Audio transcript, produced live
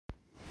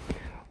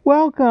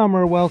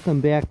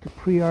Welcome back to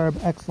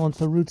Pre-Arb Excellence,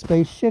 a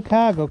roots-based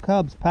Chicago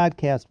Cubs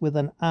podcast with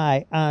an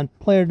eye on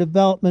player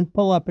development.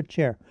 Pull up a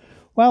chair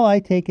while I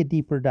take a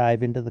deeper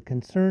dive into the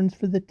concerns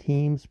for the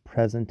team's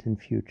present and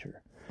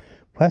future.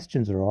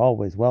 Questions are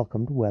always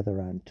welcomed,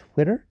 whether on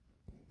Twitter,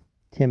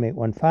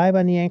 Tim815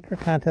 on the Anchor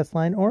contest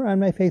line, or on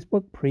my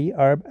Facebook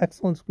Pre-Arb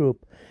Excellence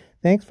group.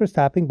 Thanks for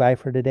stopping by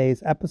for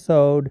today's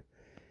episode.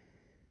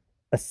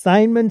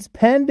 Assignments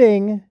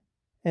pending,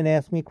 and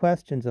ask me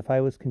questions if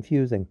I was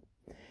confusing.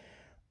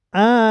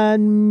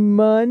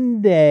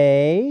 On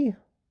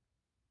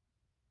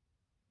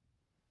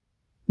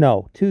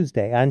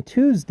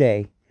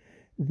Tuesday,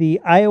 the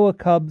Iowa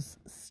Cubs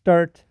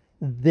start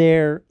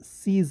their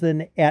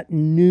season at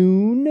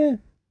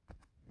noon,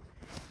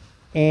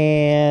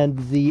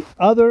 and the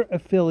other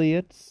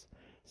affiliates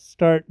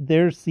start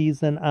their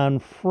season on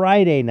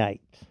Friday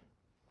night.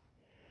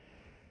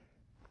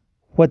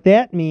 What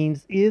that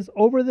means is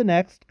over the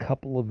next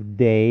couple of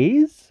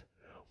days,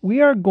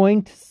 we are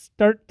going to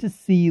start to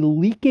see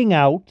leaking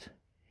out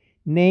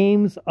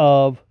names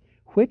of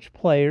which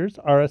players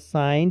are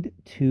assigned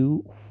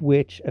to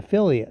which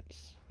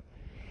affiliates.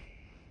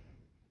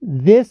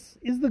 This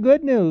is the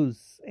good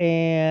news,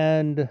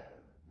 and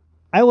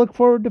I look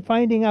forward to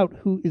finding out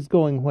who is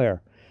going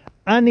where.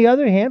 On the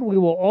other hand, we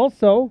will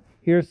also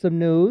hear some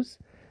news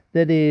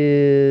that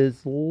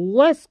is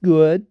less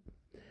good,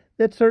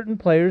 that certain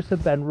players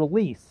have been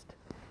released,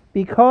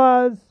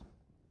 because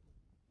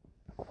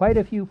quite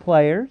a few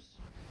players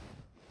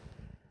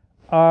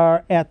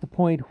are at the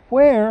point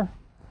where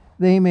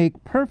they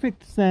make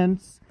perfect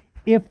sense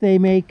if they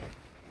make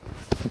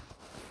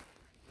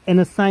an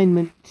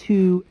assignment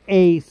to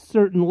a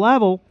certain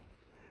level,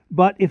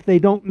 but if they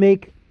don't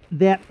make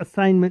that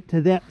assignment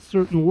to that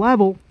certain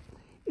level,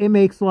 it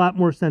makes a lot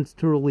more sense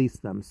to release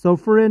them. So,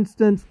 for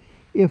instance,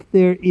 if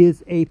there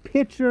is a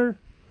pitcher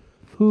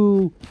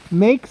who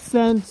makes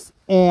sense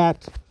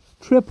at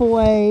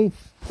AAA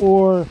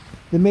or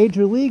the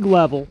major league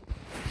level,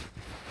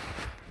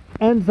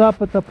 ends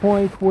up at the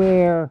point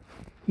where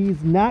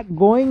he's not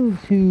going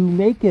to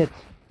make it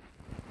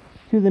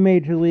to the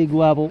major league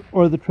level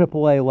or the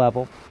AAA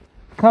level,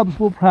 Cubs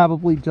will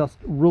probably just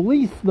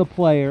release the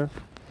player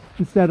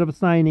instead of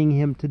assigning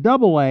him to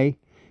AA,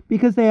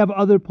 because they have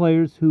other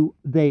players who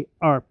they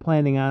are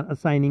planning on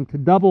assigning to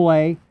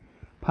AA,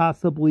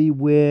 possibly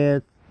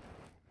with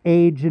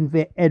age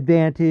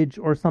advantage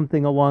or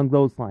something along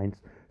those lines.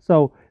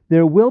 So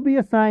there will be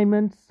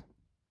assignments.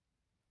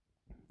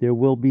 There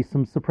will be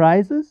some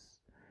surprises.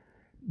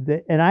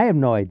 And I have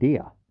no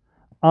idea.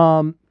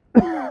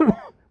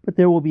 But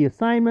there will be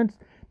assignments,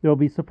 there will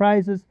be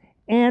surprises,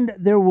 and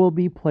there will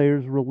be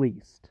players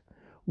released.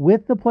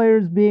 With the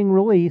players being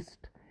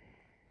released,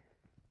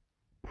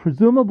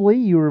 presumably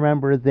you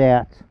remember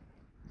that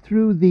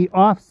through the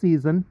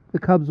off-season, the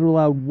Cubs were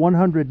allowed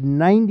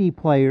 190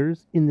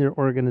 players in their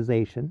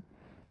organization.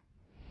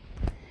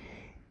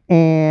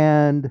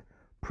 And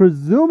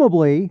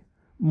presumably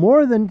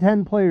more than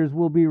 10 players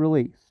will be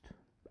released.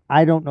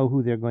 I don't know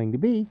who they're going to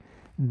be.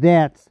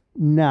 That's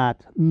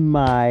not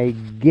my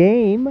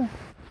game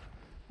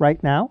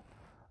right now.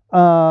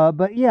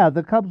 But yeah,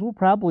 the Cubs will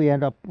probably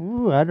end up,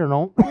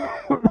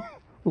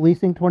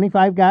 releasing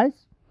 25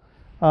 guys.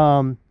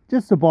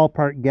 Just a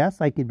ballpark guess.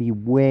 I could be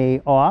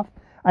way off.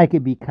 I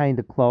could be kind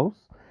of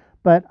close.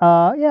 But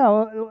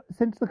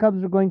since the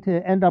Cubs are going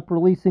to end up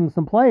releasing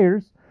some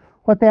players,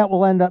 what that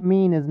will end up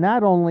mean is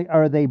not only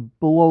are they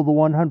below the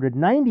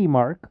 190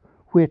 mark,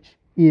 which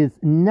is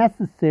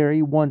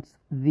necessary once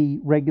the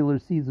regular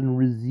season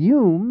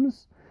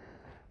resumes,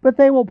 but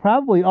they will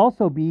probably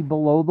also be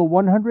below the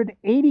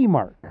 180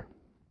 mark.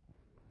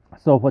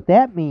 So what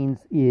that means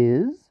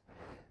is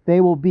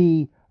they will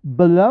be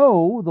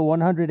below the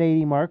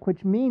 180 mark,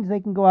 which means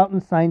they can go out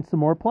and sign some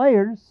more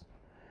players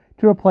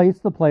to replace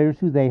the players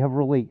who they have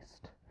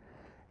released.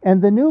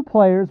 And the new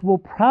players will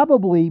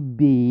probably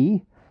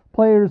be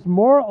players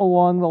more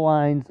along the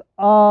lines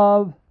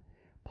of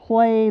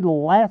played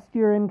last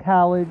year in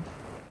college,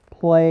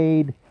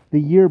 played the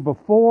year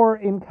before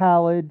in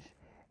college,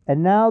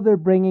 and now they're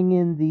bringing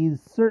in these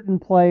certain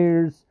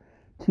players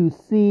to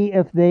see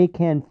if they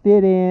can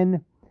fit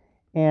in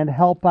and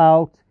help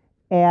out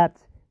at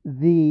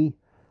the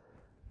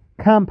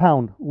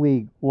compound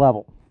league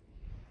level.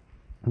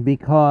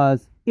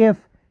 Because if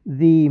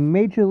the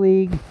major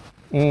league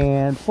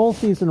and full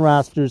season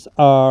rosters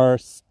are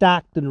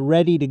stocked and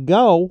ready to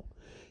go,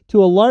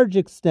 to a large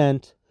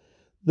extent,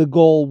 the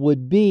goal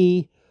would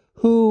be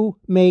who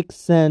makes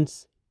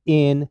sense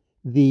in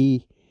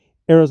the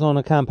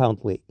Arizona Compound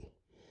League.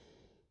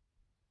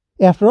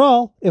 After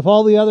all, if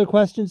all the other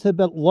questions have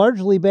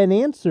largely been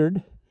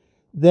answered,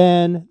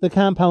 then the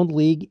Compound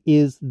League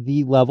is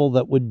the level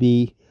that would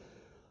be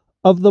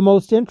of the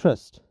most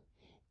interest.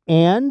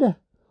 And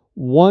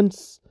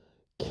once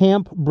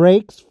camp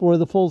breaks for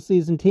the full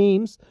season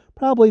teams,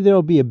 probably there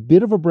will be a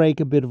bit of a break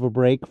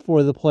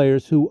for the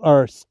players who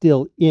are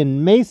still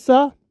in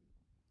Mesa.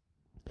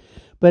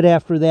 But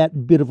after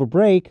that bit of a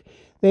break,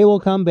 they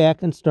will come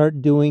back and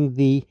start doing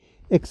the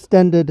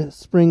extended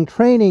spring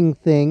training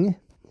thing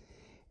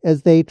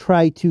as they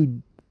try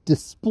to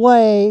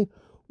display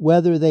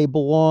whether they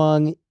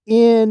belong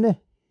in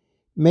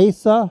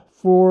Mesa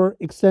for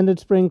extended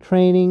spring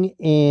training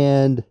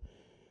and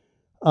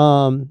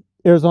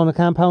Arizona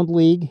Compound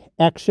League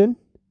action,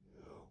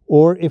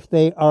 or if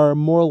they are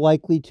more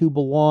likely to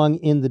belong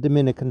in the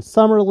Dominican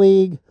Summer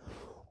League,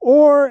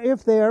 or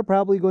if they are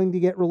probably going to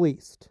get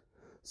released.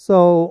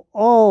 So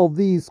all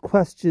these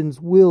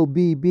questions will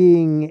be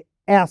being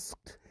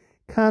asked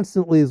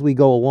constantly as we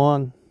go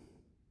along.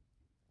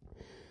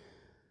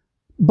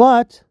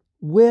 But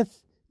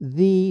with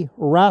the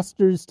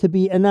rosters to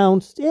be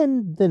announced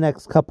in the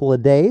next couple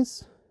of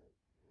days,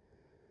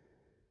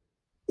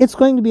 it's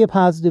going to be a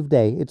positive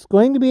day. It's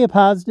going to be a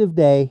positive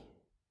day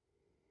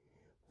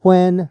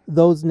when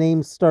those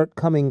names start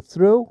coming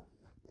through.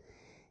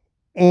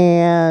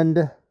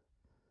 And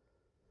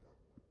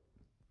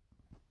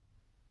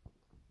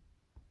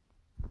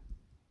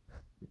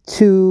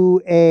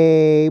to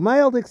a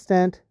mild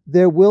extent,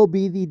 there will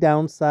be the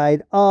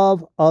downside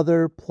of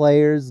other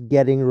players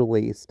getting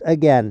released.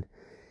 Again,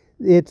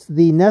 it's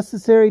the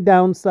necessary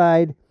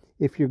downside.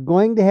 If you're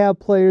going to have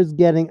players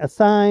getting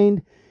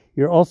assigned,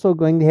 you're also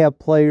going to have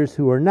players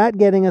who are not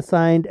getting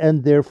assigned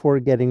and therefore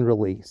getting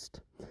released.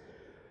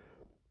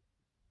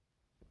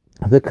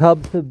 The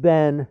Cubs have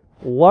been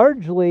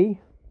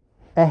largely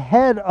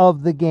ahead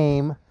of the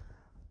game,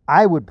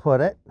 I would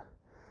put it,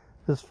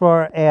 as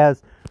far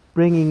as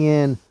bringing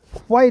in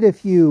quite a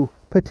few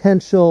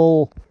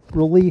potential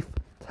relief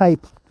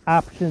type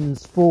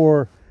options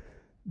for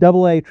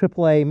AA,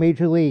 AAA,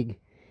 Major League.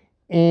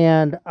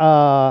 And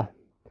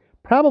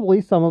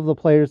probably some of the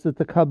players that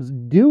the Cubs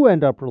do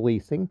end up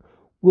releasing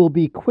will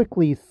be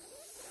quickly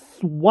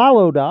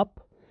swallowed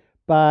up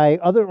by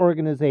other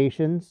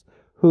organizations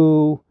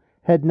who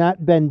had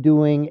not been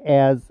doing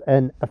as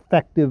an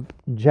effective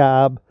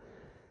job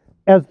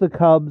as the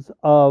Cubs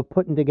of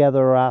putting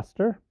together a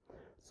roster.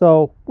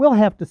 So we'll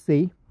have to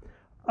see.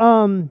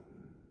 But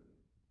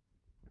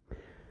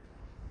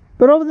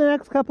over the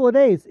next couple of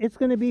days, it's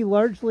going to be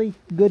largely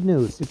good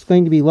news. It's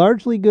going to be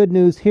largely good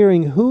news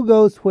hearing who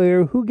goes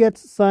where, who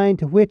gets assigned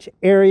to which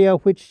area,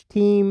 which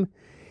team,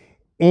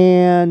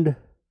 and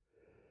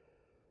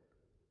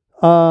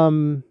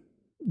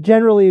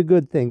generally a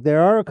good thing.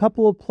 There are a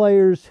couple of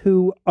players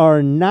who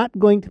are not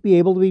going to be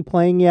able to be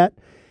playing yet,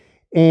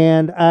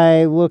 and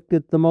I looked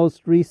at the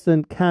most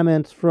recent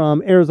comments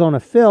from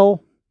Arizona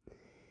Phil,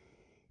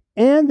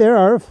 and there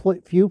are a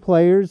few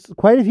players,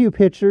 quite a few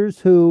pitchers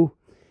who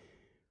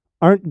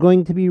aren't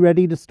going to be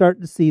ready to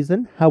start the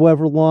season.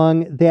 However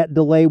long that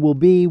delay will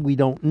be, we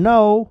don't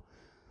know.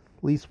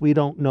 At least we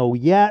don't know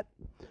yet.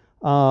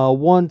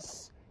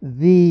 Once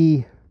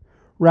the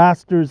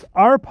rosters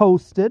are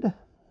posted,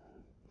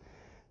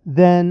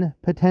 then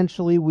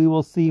potentially we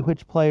will see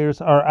which players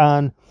are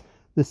on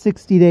the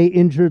 60-day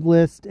injured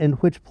list and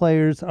which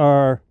players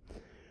are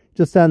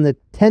just on the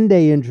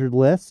 10-day injured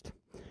list.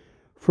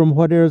 From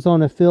what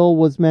Arizona Phil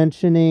was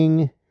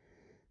mentioning,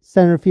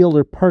 center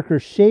fielder Parker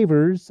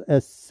Shavers, a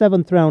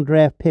 7th-round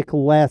draft pick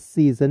last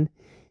season,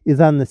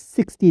 is on the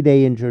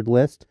 60-day injured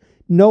list.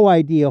 No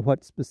idea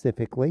what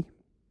specifically.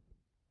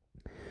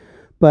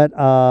 But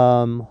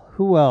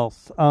who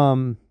else?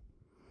 Cole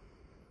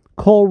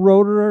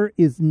Roederer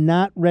is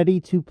not ready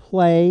to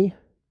play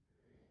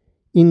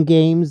in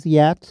games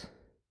yet.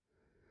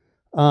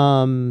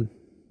 That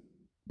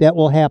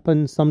will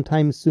happen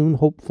sometime soon,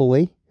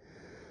 hopefully.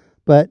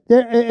 But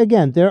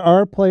there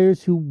are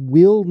players who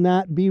will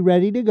not be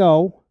ready to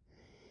go.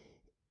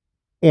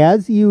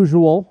 As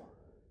usual,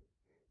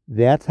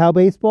 that's how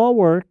baseball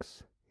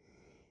works.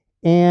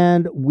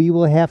 And we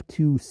will have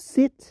to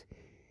sit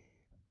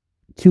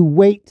to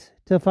wait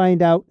to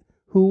find out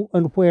who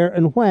and where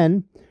and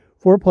when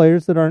for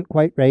players that aren't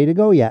quite ready to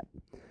go yet.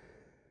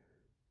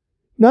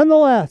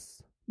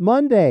 Nonetheless,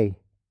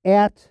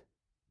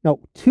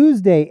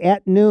 Tuesday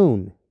at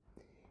noon,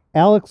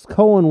 Alex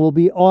Cohen will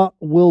be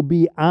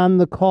on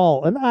the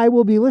call, and I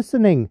will be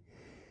listening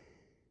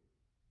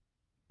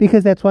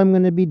because that's what I'm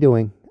going to be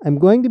doing. I'm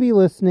going to be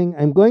listening.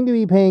 I'm going to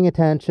be paying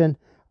attention.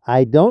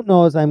 I don't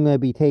know as I'm going to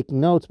be taking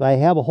notes, but I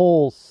have a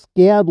whole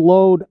scad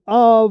load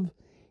of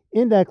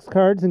index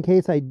cards in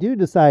case I do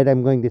decide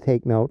I'm going to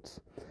take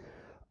notes.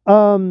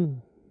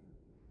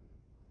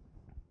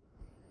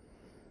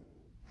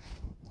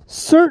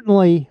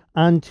 Certainly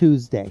on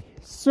Tuesday,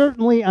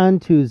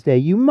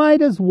 you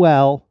might as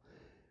well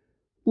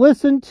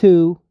listen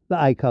to the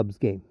iCubs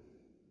game.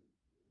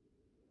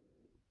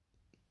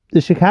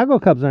 The Chicago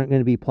Cubs aren't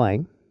going to be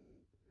playing,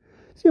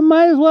 so you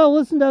might as well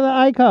listen to the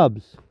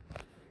iCubs.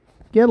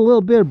 Get a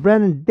little bit of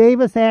Brennan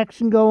Davis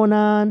action going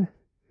on.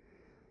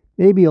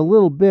 Maybe a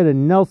little bit of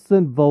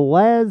Nelson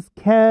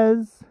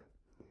Velazquez.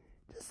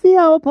 Just see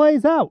how it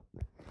plays out.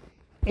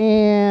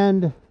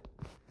 And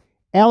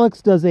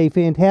Alex does a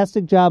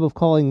fantastic job of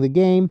calling the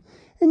game.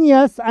 And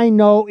yes, I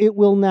know it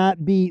will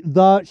not be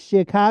the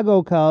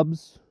Chicago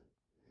Cubs,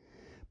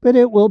 but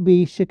it will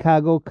be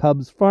Chicago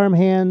Cubs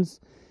farmhands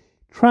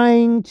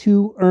trying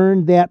to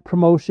earn that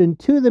promotion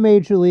to the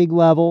Major League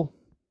level.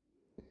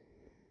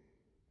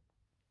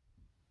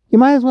 you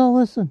might as well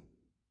listen.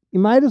 You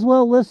might as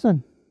well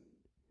listen.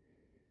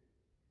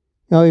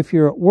 Now, if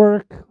you're at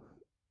work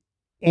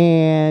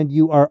and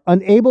you are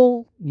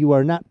unable, you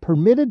are not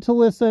permitted to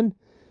listen,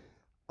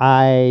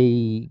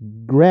 I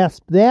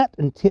grasp that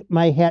and tip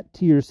my hat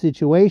to your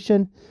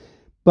situation.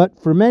 But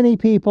for many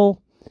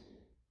people,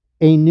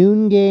 a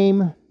noon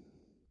game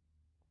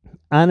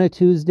on a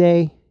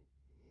Tuesday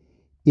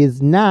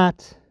is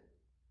not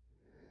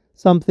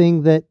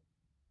something that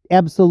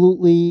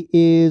absolutely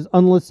is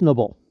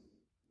unlistenable.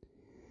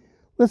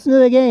 Listen to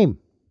the game.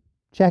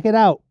 Check it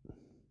out.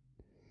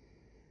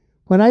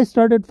 When I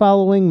started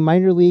following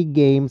minor league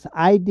games,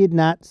 I did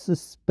not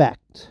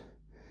suspect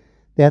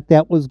that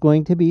that was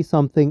going to be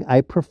something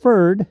I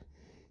preferred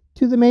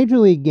to the major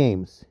league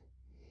games.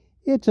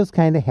 It just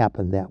kind of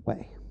happened that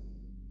way.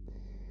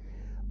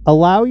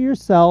 Allow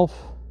yourself,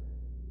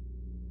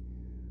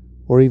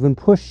 or even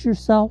push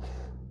yourself,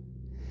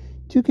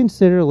 to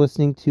consider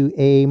listening to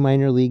a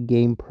minor league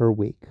game per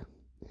week.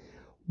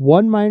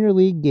 One minor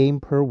league game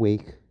per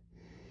week.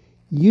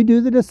 You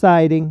do the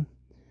deciding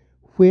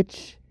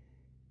which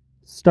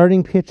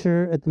starting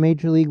pitcher at the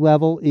major league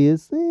level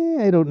is,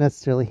 I don't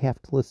necessarily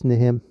have to listen to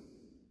him.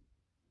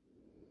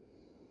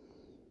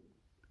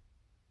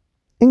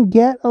 And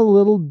get a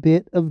little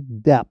bit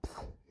of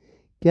depth.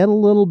 Get a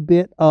little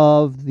bit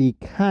of the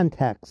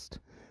context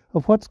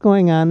of what's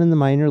going on in the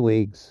minor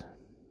leagues.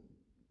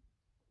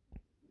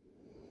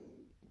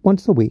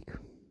 Once a week.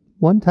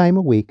 One time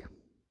a week.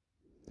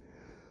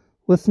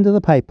 Listen to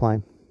the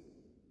pipeline.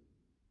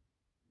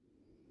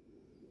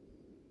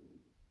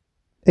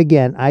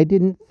 Again, I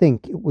didn't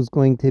think it was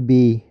going to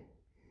be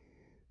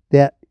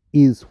that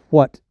is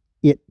what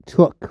it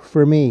took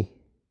for me.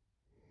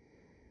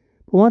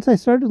 But once I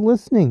started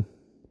listening,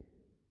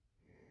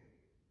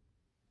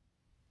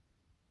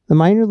 the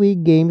minor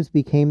league games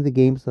became the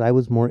games that I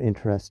was more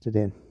interested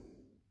in.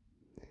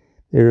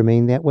 They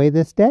remain that way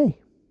this day.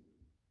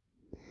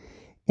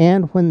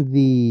 And when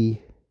the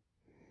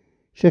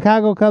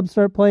Chicago Cubs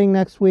start playing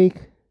next week,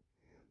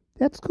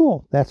 that's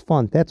cool. That's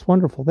fun. That's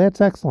wonderful.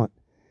 That's excellent.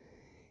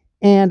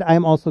 And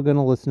I'm also going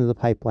to listen to the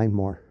pipeline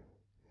more.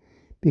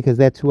 Because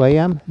that's who I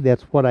am.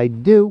 That's what I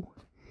do.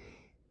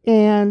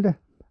 And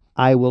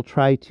I will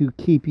try to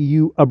keep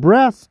you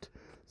abreast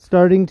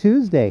starting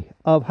Tuesday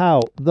of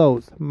how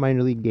those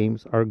minor league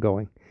games are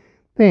going.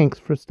 Thanks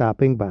for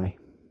stopping by.